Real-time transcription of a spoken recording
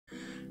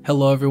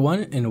Hello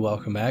everyone and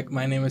welcome back.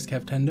 My name is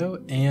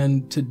Kevtendo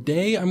and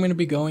today I'm going to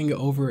be going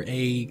over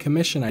a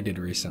commission I did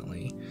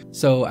recently.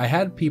 So I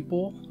had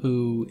people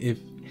who, if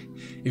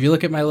you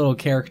look at my little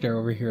character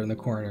over here in the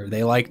corner,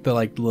 they like the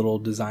little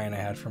design I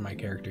had for my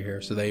character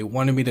here. So they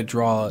wanted me to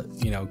draw,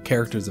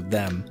 characters of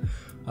them,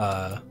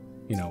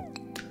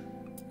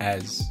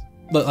 as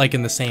like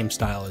in the same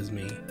style as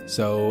me.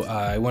 So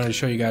I wanted to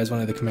show you guys one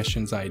of the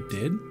commissions I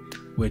did,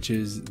 which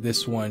is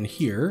this one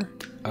here,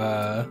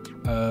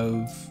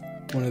 of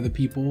one of the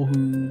people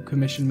who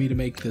commissioned me to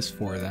make this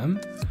for them.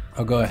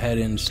 I'll go ahead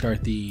and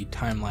start the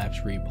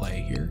time-lapse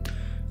replay here.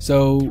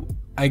 So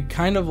I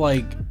kind of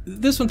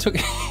this one took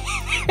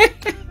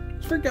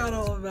forgot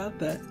all about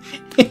that.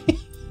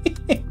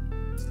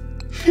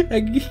 I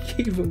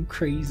gave him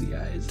crazy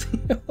eyes.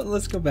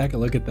 Let's go back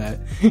and look at that.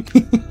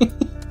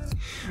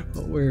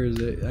 Where is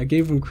it? I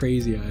gave him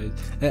crazy eyes.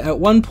 At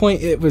one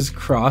point it was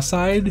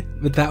cross-eyed,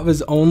 but that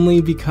was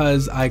only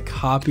because I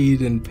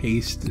copied and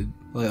pasted.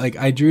 Like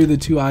I drew the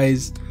two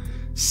eyes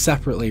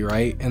separately,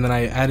 right? And then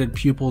I added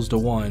pupils to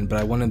one, but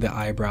I wanted the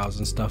eyebrows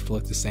and stuff to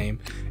look the same.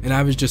 And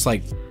I was just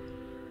like,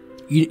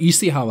 you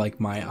see how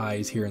my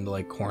eyes here in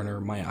the corner,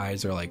 my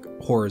eyes are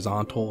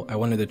horizontal. I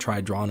wanted to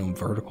try drawing them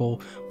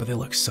vertical, but they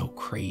look so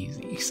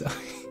crazy. So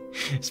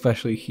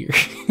especially here,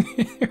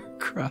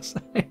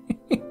 cross-eyed.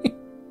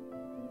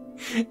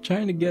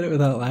 Trying to get it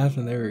without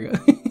laughing. There we go.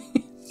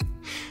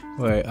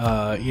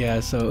 But yeah,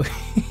 so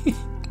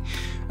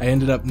I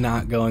ended up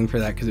not going for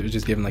that because it was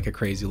just giving a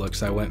crazy look.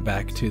 So I went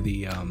back to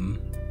the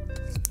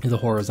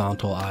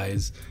horizontal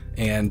eyes,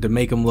 and to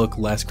make them look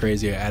less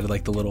crazy, I added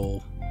the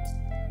little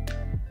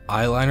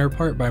eyeliner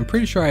part. But I'm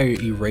pretty sure I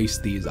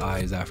erased these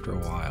eyes after a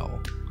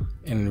while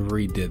and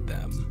redid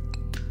them.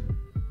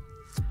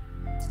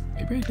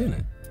 Maybe I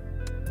didn't.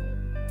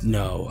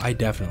 No, I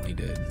definitely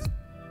did.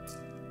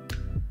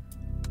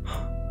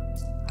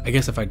 I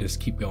guess if I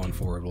just keep going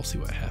forward, we'll see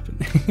what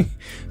happened.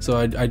 So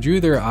I drew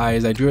their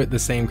eyes. I drew it the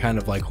same kind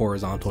of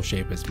horizontal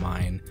shape as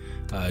mine.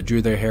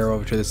 Drew their hair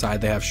over to the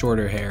side. They have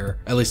shorter hair,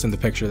 at least in the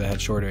picture they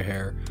had shorter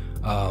hair.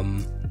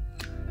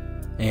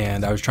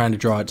 And I was trying to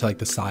draw it to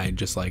the side,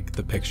 just like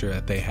the picture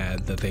that they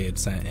had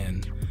sent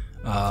in.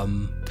 I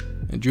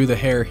drew the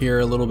hair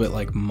here a little bit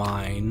like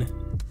mine,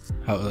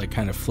 how it was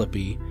kind of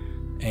flippy.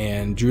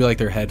 And drew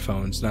their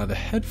headphones. Now the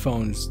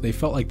headphones, they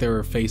felt like they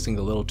were facing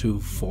a little too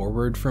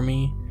forward for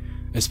me.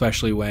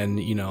 Especially when,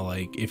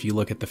 if you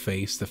look at the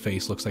face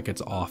looks like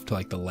it's off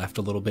to the left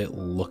a little bit,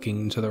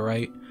 looking to the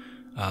right.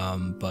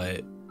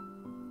 But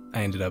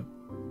I ended up,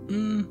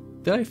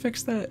 did I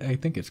fix that? I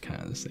think it's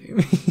kind of the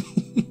same.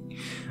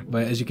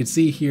 But as you can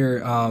see here,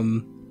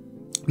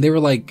 they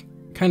were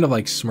kind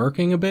of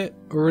smirking a bit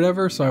or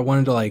whatever. So I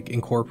wanted to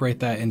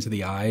incorporate that into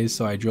the eyes.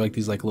 So I drew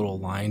these little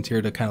lines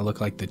here to kind of look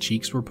like the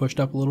cheeks were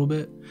pushed up a little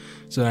bit.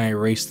 So then I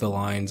erased the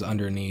lines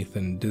underneath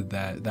and did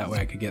that. That way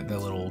I could get the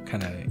little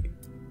kind of,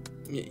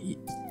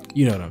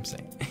 you know what I'm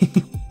saying.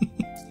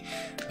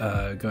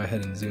 Go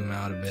ahead and zoom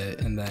out a bit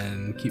and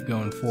then keep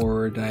going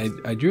forward. And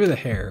I drew the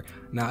hair.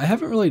 Now I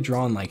haven't really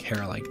drawn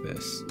hair like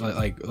this,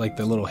 like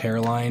the little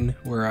hairline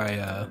where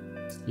I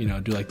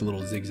do the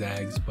little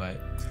zigzags, but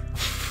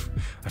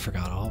I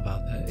forgot all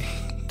about that.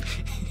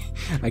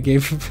 I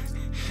gave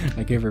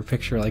her a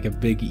picture a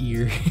big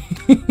ear.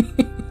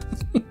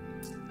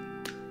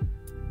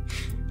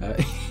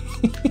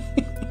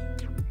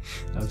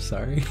 I'm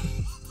sorry.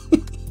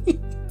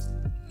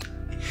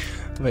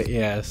 But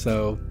yeah,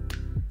 so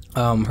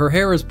her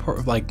hair was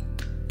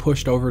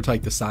pushed over to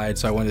the side,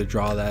 so I wanted to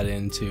draw that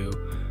into.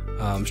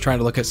 I was trying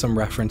to look at some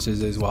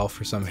references as well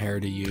for some hair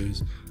to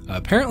use.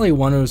 Apparently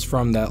one was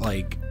from that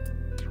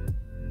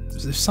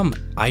there's some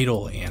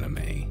idol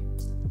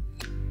anime.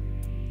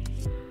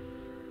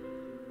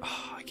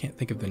 Oh, I can't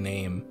think of the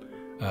name.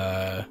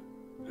 I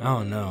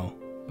don't know,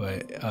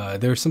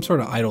 but there's some sort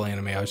of idol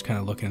anime. I was kind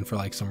of looking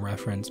for some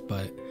reference,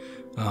 but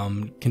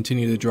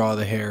continued to draw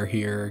the hair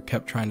here,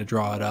 kept trying to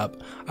draw it up.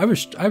 I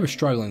was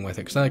struggling with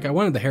it because I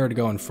wanted the hair to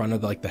go in front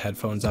of the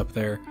headphones up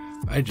there.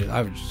 I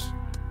was just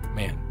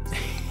man.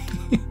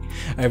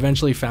 I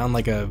eventually found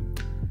a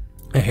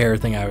hair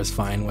thing I was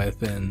fine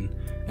with and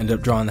ended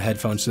up drawing the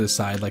headphones to the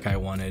side like I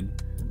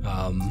wanted.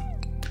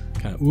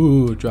 Kind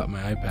of dropped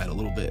my iPad a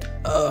little bit.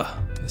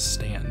 The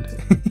stand.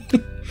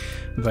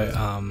 But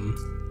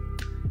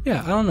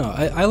yeah, I don't know.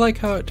 I like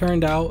how it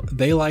turned out.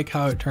 They like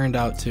how it turned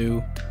out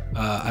too.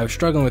 I was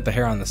struggling with the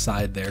hair on the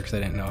side there because I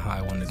didn't know how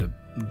I wanted to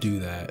do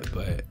that,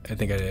 but I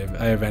think I did.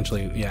 I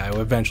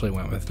eventually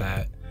went with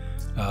that.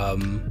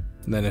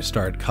 Then I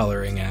started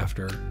coloring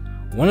after.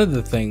 One of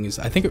the things,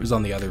 I think it was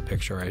on the other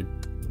picture, I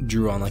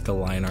drew on the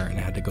line art and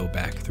I had to go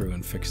back through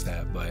and fix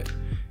that. But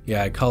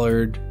yeah, I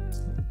colored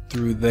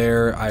through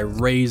there. I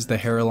raised the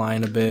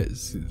hairline a bit.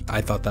 I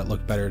thought that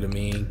looked better to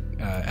me.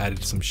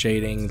 Added some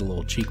shading, the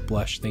little cheek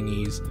blush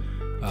thingies.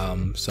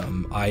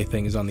 Some eye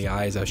things on the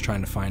eyes. I was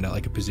trying to find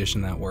out a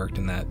position that worked,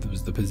 and that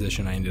was the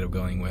position I ended up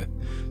going with.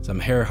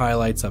 Some hair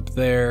highlights up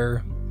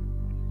there,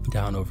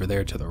 down over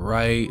there to the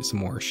right, some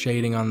more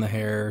shading on the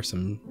hair,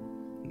 some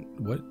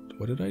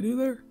what did I do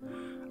there?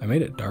 I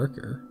made it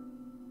darker.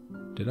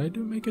 Did I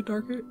make it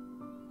darker?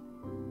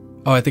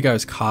 Oh, I think I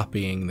was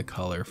copying the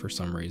color for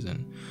some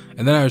reason.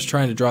 And then I was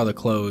trying to draw the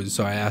clothes,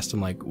 so I asked them,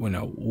 like, you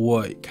know,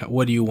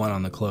 what do you want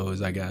on the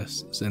clothes, I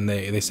guess. And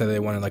they said they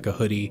wanted like a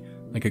hoodie,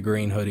 like a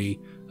green hoodie.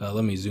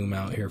 Let me zoom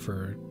out here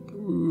for a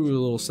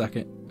little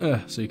second,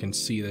 so you can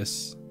see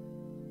this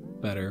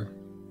better.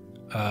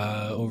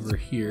 Over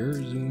here,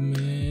 zoom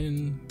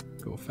in,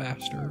 go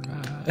faster.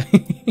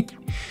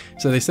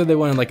 So they said they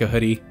wanted like a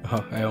hoodie.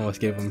 Oh, I almost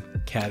gave them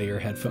cat ear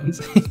headphones.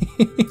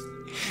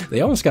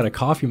 They almost got a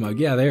coffee mug.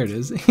 Yeah, there it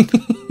is. I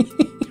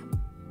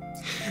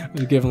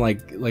was giving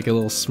like a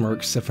little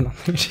smirk sipping on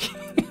their tea.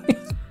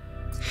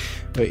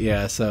 But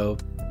yeah, so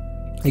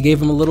I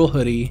gave him a little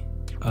hoodie.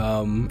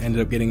 Ended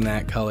up getting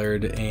that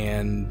colored,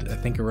 and I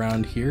think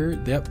around here,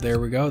 yep, there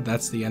we go.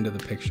 That's the end of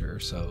the picture.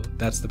 So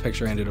that's the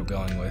picture I ended up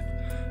going with.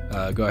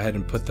 Go ahead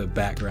and put the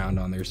background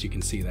on there so you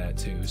can see that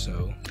too.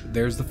 So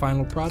there's the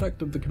final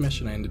product of the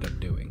commission I ended up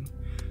doing.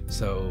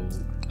 So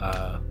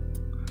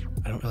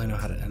I don't really know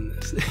how to end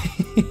this.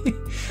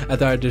 I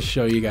thought I'd just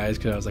show you guys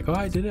because I was like, oh,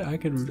 I did it. I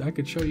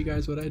could show you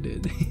guys what I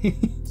did.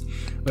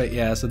 But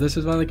yeah, so this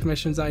is one of the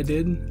commissions I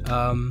did.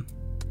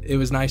 It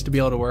was nice to be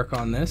able to work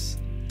on this,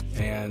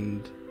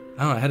 and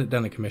I don't know, I hadn't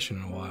done a commission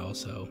in a while,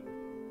 so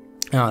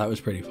that was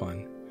pretty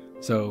fun.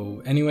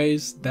 So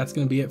anyways, that's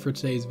going to be it for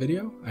today's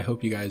video. I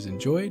hope you guys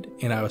enjoyed,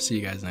 and I will see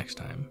you guys next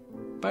time.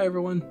 Bye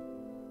everyone.